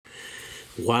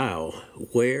Wow,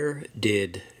 where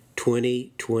did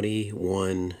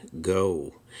 2021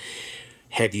 go?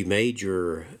 Have you made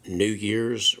your New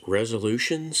Year's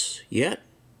resolutions yet?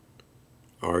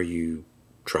 Are you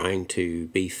trying to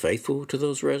be faithful to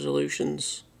those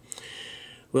resolutions?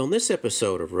 Well, in this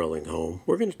episode of Rolling Home,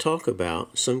 we're going to talk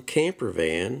about some camper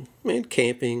van and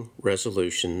camping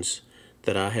resolutions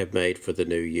that I have made for the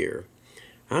new year.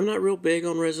 I'm not real big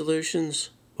on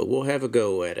resolutions, but we'll have a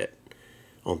go at it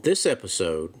on this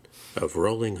episode of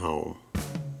Rolling Home.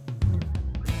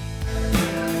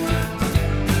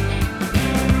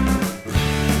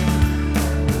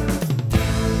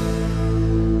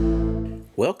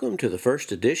 Welcome to the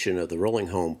first edition of the Rolling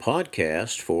Home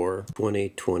podcast for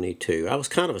 2022. I was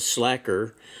kind of a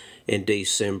slacker in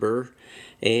December,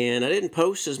 and I didn't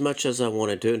post as much as I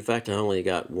wanted to. In fact, I only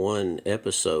got one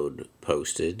episode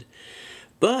posted.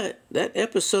 But that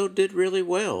episode did really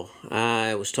well.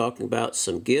 I was talking about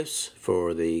some gifts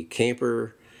for the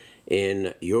camper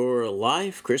in your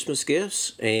life, Christmas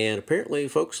gifts, and apparently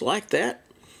folks liked that.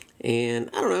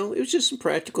 And I don't know, it was just some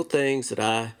practical things that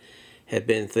I had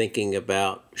been thinking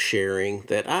about sharing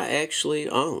that I actually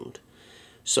owned.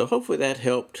 So hopefully that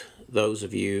helped those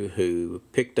of you who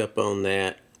picked up on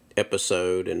that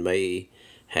episode and may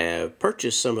have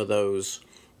purchased some of those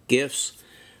gifts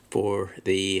for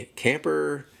the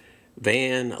camper,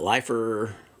 van,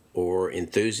 lifer, or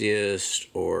enthusiast,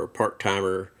 or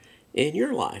part-timer in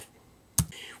your life.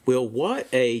 Well, what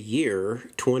a year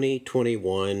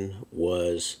 2021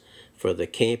 was for the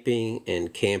camping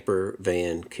and camper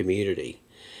van community.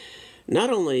 Not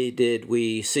only did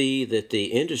we see that the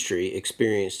industry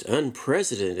experienced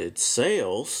unprecedented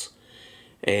sales,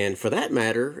 and for that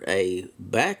matter, a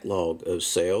backlog of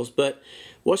sales, but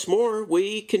what's more,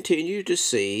 we continue to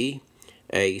see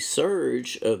a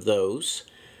surge of those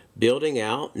building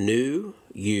out new,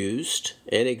 used,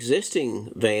 and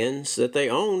existing vans that they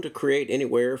own to create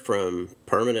anywhere from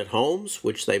permanent homes,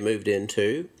 which they moved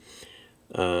into,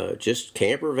 just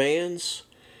camper vans,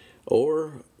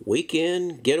 or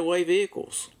weekend getaway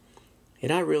vehicles.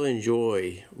 And I really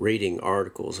enjoy reading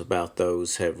articles about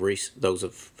those have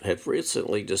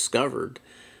recently discovered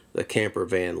the camper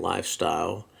van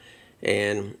lifestyle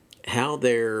and how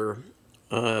they're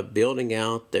building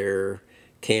out their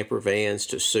camper vans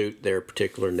to suit their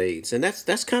particular needs. And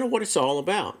that's kind of what it's all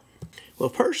about. Well,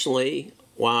 personally,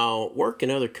 while work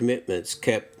and other commitments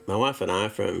kept my wife and I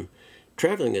from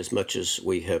traveling as much as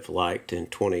we have liked in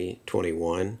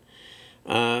 2021,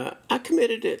 I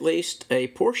committed at least a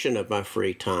portion of my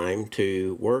free time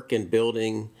to work in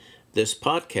building this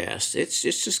podcast. It's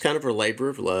just kind of a labor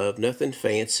of love, nothing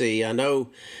fancy. I know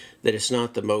that it's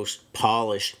not the most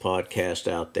polished podcast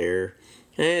out there,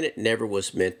 and it never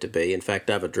was meant to be. In fact,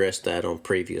 I've addressed that on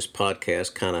previous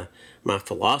podcasts, kind of my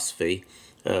philosophy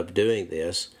of doing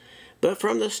this. But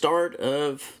from the start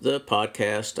of the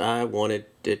podcast, I wanted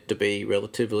it to be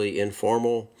relatively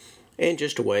informal and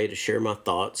just a way to share my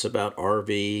thoughts about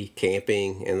RV,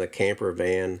 camping, and the camper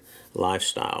van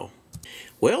lifestyle.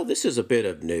 Well, this is a bit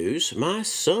of news. My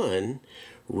son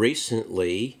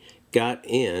recently got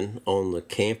in on the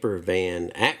camper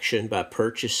van action by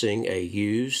purchasing a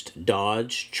used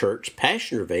Dodge Church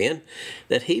Passenger van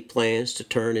that he plans to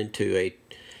turn into a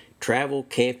travel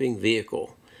camping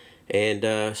vehicle.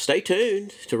 And stay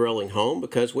tuned to Rolling Home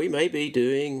because we may be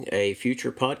doing a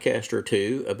future podcast or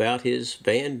two about his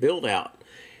van build out,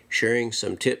 sharing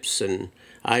some tips and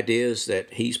ideas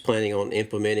that he's planning on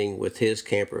implementing with his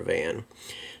camper van.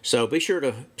 So be sure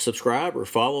to subscribe or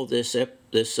follow this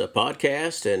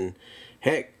podcast, and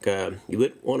heck, you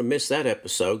wouldn't want to miss that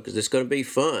episode because it's going to be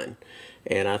fun.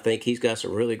 And I think he's got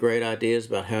some really great ideas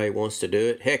about how he wants to do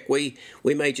it. Heck, we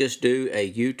may just do a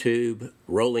YouTube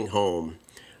Rolling Home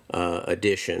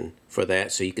edition for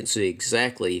that so you can see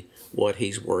exactly what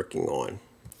he's working on.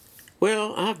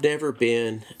 Well, I've never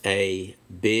been a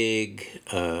big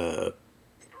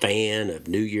fan of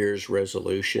New Year's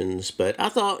resolutions, but I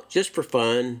thought just for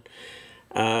fun,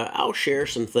 I'll share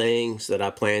some things that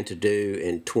I plan to do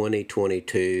in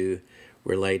 2022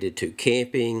 related to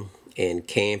camping and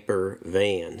camper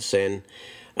vans. And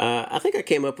I think I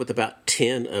came up with about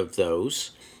 10 of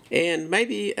those, and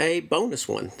maybe a bonus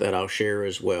one that I'll share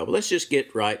as well. But let's just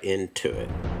get right into it.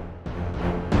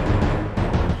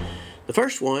 The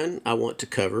first one I want to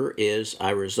cover is I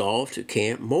resolved to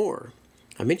camp more.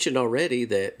 I mentioned already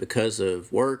that because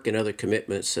of work and other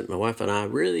commitments that my wife and I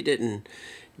really didn't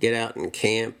get out and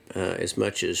camp as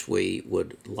much as we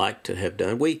would like to have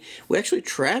done. We actually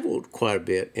traveled quite a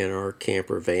bit in our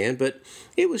camper van, but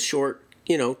it was short,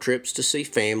 trips to see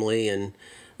family and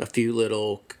a few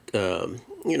little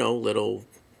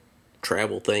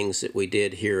travel things that we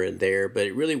did here and there, but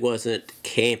it really wasn't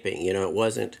camping. It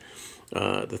wasn't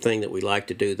the thing that we like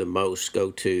to do the most,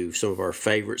 go to some of our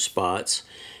favorite spots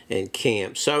and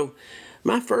camp. So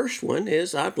my first one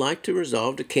is I'd like to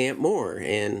resolve to camp more,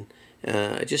 and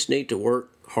I just need to work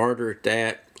harder at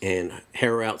that and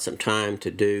harrow out some time to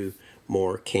do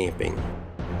more camping.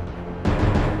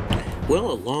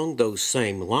 Well, along those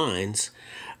same lines,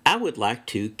 I would like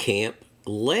to camp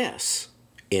less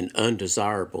in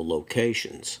undesirable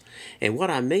locations. And what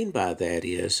I mean by that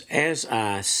is, as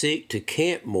I seek to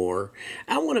camp more,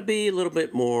 I want to be a little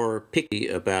bit more picky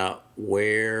about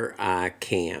where I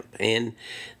camp. And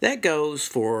that goes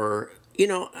for,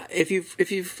 if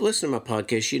you've listened to my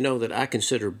podcast, you know that I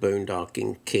consider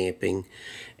boondocking camping,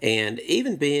 and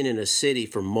even being in a city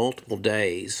for multiple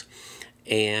days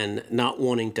and not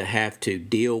wanting to have to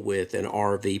deal with an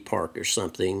RV park or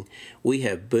something. We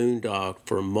have boondocked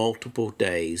for multiple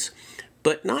days,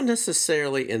 but not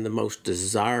necessarily in the most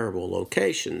desirable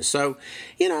locations. So,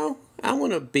 I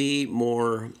want to be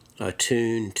more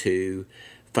attuned to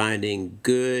finding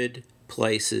good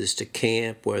places to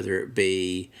camp, whether it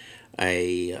be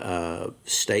a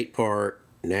state park,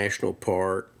 national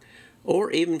park,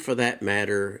 or even for that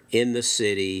matter, in the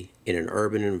city, in an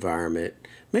urban environment.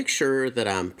 Make sure that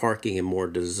I'm parking in more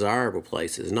desirable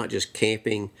places, not just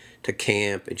camping to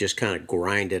camp and just kind of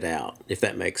grind it out, if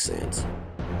that makes sense.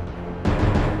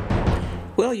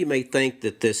 Well, you may think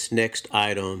that this next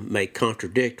item may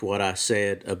contradict what I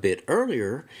said a bit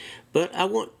earlier, but I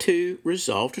want to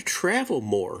resolve to travel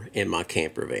more in my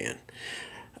camper van.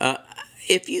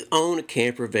 If you own a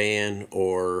camper van,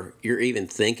 or you're even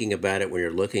thinking about it when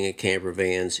you're looking at camper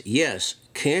vans, yes,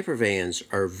 camper vans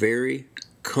are very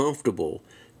comfortable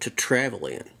to travel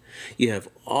in. You have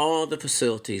all the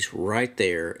facilities right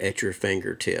there at your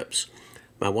fingertips.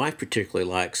 My wife particularly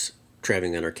likes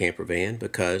traveling in our camper van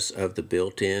because of the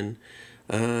built-in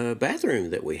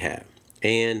bathroom that we have.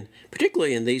 And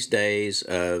particularly in these days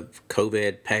of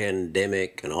COVID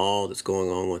pandemic and all that's going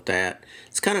on with that,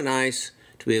 it's kind of nice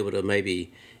to be able to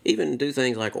maybe even do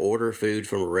things like order food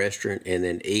from a restaurant and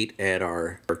then eat at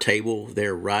our table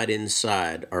there right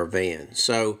inside our van.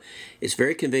 So it's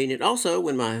very convenient. Also,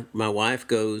 when my wife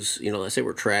goes, let's say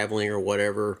we're traveling or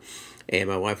whatever, and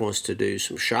my wife wants to do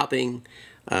some shopping,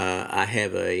 I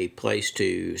have a place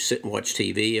to sit and watch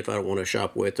TV if I don't want to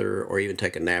shop with her, or even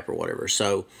take a nap or whatever.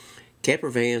 So camper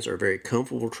vans are very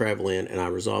comfortable to travel in, and I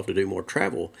resolved to do more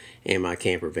travel in my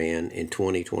camper van in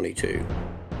 2022.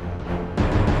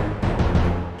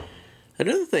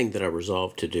 Another thing that I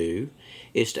resolved to do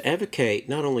is to advocate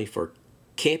not only for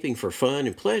camping for fun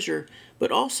and pleasure,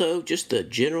 but also just the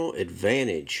general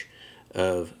advantage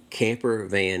of camper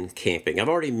van camping. I've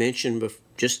already mentioned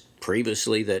just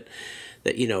previously that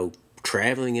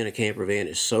traveling in a camper van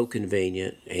is so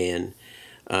convenient, and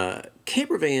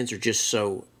camper vans are just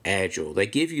so agile. They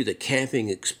give you the camping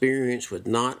experience with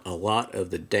not a lot of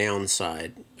the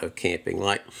downside of camping.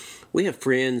 Like, we have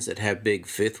friends that have big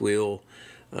fifth wheel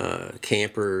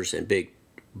campers and big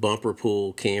bumper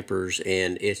pool campers,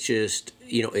 and it's just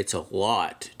it's a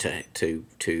lot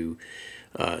to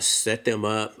set them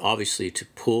up, obviously to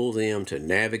pull them, to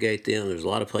navigate them. There's a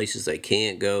lot of places they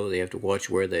can't go. They have to watch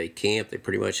where they camp. They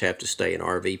pretty much have to stay in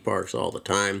RV parks all the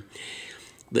time.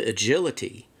 The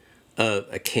agility of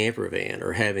a camper van,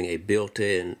 or having a built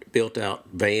out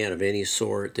van of any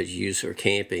sort that you use for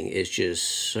camping, is just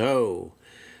so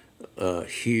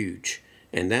huge.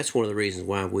 And that's one of the reasons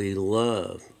why we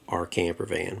love our camper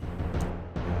van.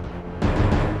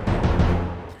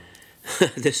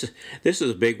 This is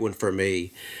a big one for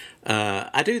me.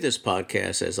 I do this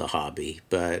podcast as a hobby,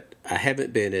 but I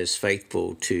haven't been as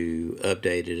faithful to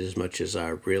update it as much as I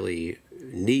really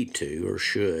need to or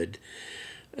should.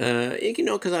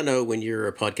 Because I know when you're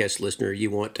a podcast listener,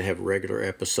 you want to have regular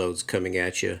episodes coming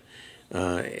at you.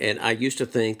 And I used to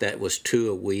think that was 2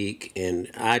 a week,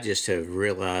 and I just have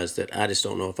realized that I just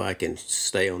don't know if I can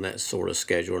stay on that sort of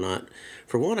schedule or not.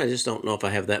 For one, I just don't know if I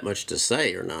have that much to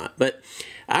say or not. But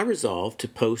I resolved to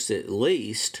post at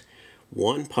least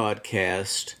one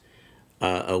podcast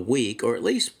a week, or at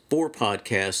least 4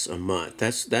 podcasts a month.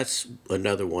 That's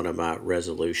another one of my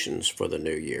resolutions for the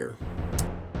new year.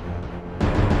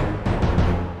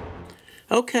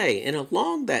 Okay, and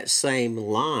along that same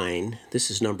line, this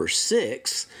is number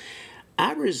 6,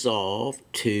 I resolved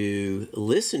to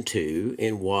listen to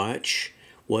and watch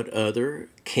what other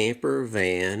camper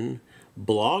van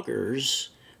bloggers,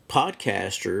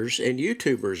 podcasters, and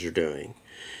YouTubers are doing.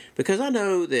 Because I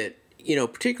know that,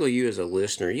 particularly you as a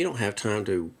listener, you don't have time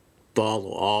to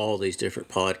follow all these different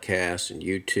podcasts and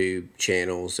YouTube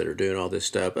channels that are doing all this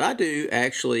stuff. But I do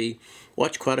actually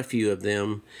watch quite a few of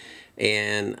them.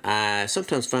 And I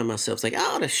sometimes find myself saying, I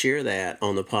ought to share that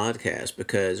on the podcast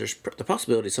because there's the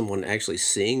possibility of someone actually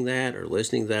seeing that or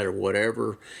listening to that or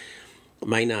whatever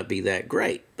may not be that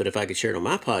great. But if I could share it on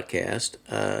my podcast,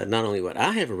 not only would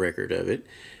I have a record of it,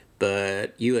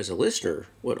 but you as a listener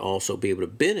would also be able to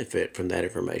benefit from that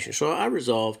information. So I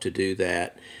resolved to do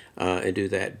that and do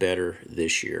that better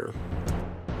this year.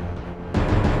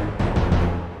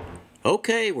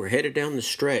 Okay, we're headed down the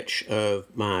stretch of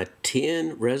my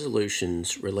 10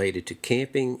 resolutions related to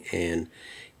camping and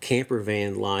camper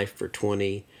van life for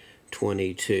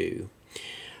 2022.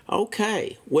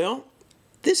 Okay, well,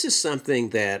 this is something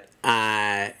that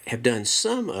I have done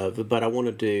some of, but I want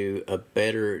to do a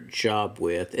better job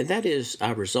with, and that is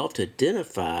I resolved to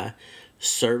identify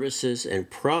services and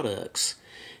products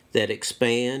that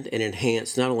expand and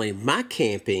enhance not only my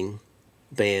camping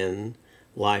van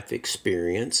life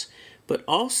experience, but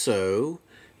also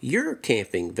your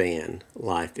camping van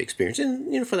life experience,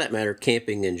 and for that matter,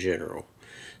 camping in general.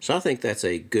 So I think that's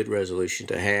a good resolution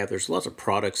to have. There's lots of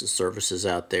products and services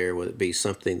out there, whether it be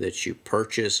something that you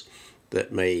purchase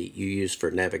that you use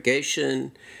for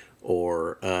navigation,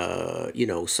 or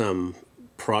some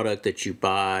product that you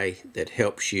buy that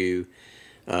helps you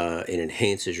and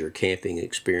enhances your camping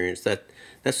experience. I'm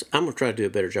gonna try to do a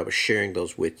better job of sharing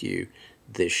those with you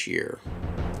this year.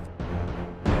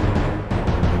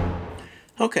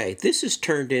 Okay, this has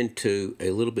turned into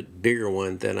a little bit bigger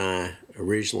one than I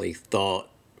originally thought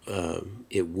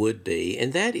it would be,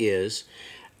 and that is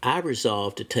I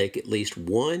resolved to take at least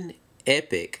one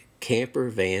epic camper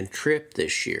van trip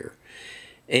this year.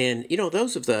 And,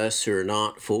 those of us who are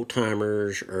not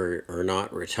full-timers or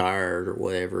not retired or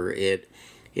whatever, it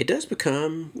does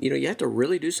become, you have to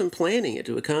really do some planning. It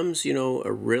becomes,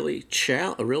 a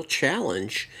real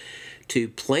challenge to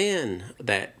plan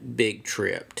that big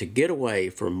trip, to get away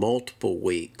for multiple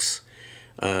weeks,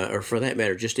 or for that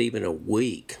matter, just even a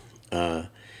week.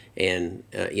 It's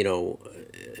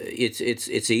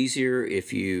easier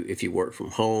if you work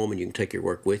from home and you can take your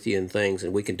work with you and things,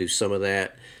 and we can do some of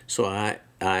that. So I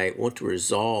want to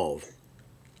resolve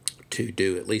to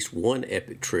do at least one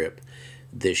epic trip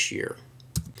this year.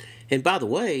 And by the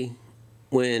way,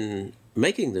 when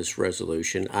making this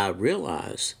resolution, I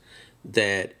realize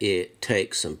that it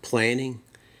takes some planning.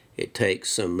 It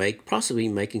takes possibly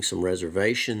making some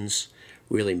reservations,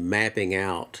 really mapping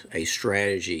out a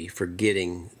strategy for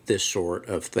getting this sort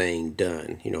of thing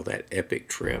done, that epic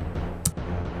trip.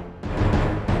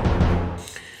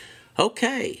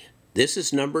 Okay, this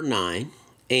is number 9,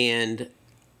 and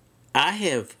I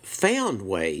have found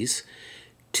ways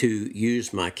to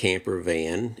use my camper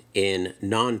van in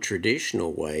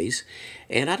non-traditional ways,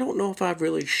 and I don't know if I've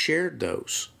really shared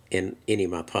those in any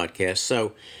of my podcasts.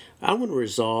 So I want to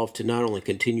resolve to not only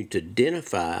continue to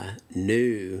identify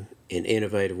new and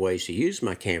innovative ways to use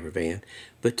my camper van,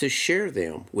 but to share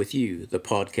them with you, the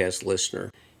podcast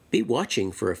listener. Be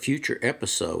watching for a future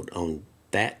episode on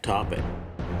that topic.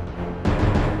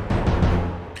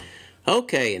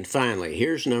 Okay, and finally,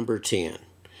 here's number 10.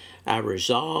 I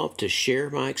resolved to share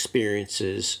my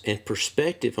experiences and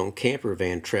perspective on camper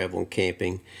van travel and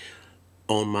camping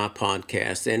on my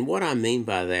podcast. And what I mean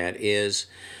by that is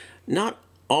not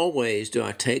always do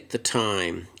I take the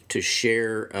time to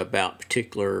share about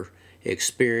particular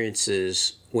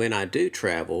experiences when I do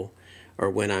travel or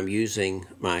when I'm using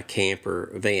my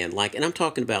camper van. And I'm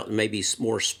talking about maybe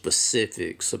more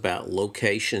specifics about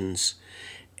locations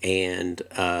and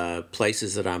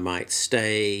places that I might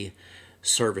stay,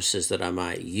 services that I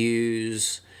might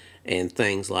use, and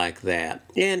things like that.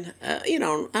 And, I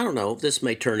don't know, this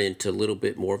may turn into a little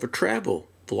bit more of a travel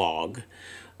vlog,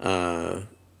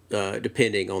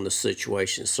 depending on the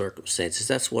situation, circumstances.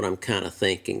 That's what I'm kind of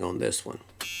thinking on this one.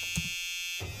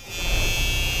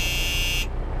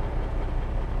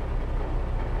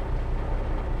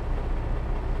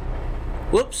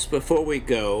 Whoops, before we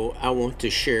go, I want to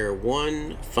share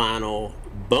one final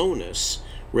bonus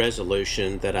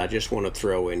resolution that I just want to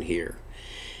throw in here.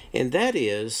 And that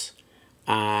is,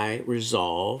 I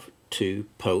resolve to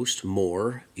post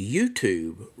more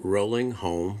YouTube rolling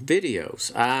home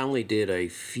videos. I only did a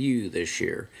few this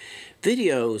year.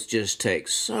 Videos just take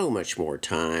so much more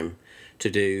time to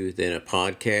do than a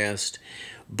podcast,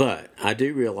 but I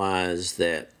do realize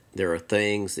that there are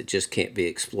things that just can't be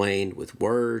explained with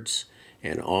words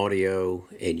and audio,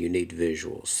 and you need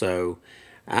visuals. So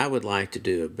I would like to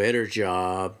do a better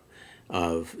job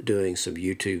of doing some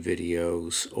YouTube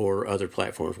videos or other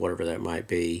platforms, whatever that might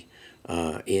be,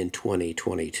 in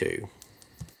 2022.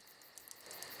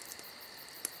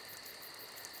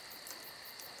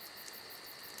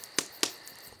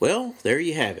 Well, there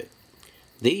you have it.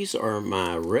 These are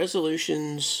my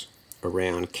resolutions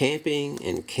around camping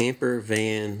and camper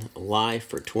van life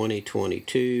for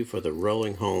 2022 for the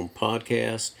Rolling Home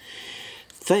Podcast.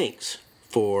 Thanks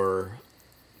for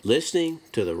listening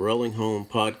to the Rolling Home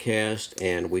Podcast,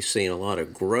 and we've seen a lot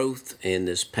of growth in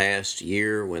this past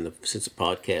year since the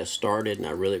podcast started, and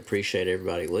I really appreciate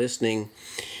everybody listening.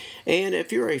 And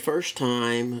if you're a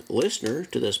first-time listener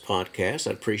to this podcast,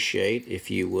 I'd appreciate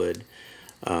if you would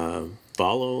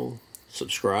follow,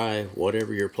 subscribe,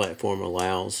 whatever your platform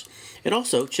allows. And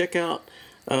also check out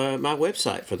my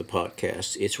website for the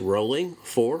podcast. It's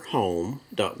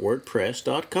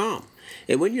rollingforhome.wordpress.com.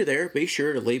 And when you're there, be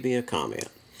sure to leave me a comment.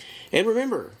 And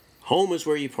remember, home is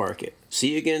where you park it.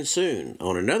 See you again soon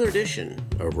on another edition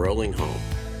of Rolling Home.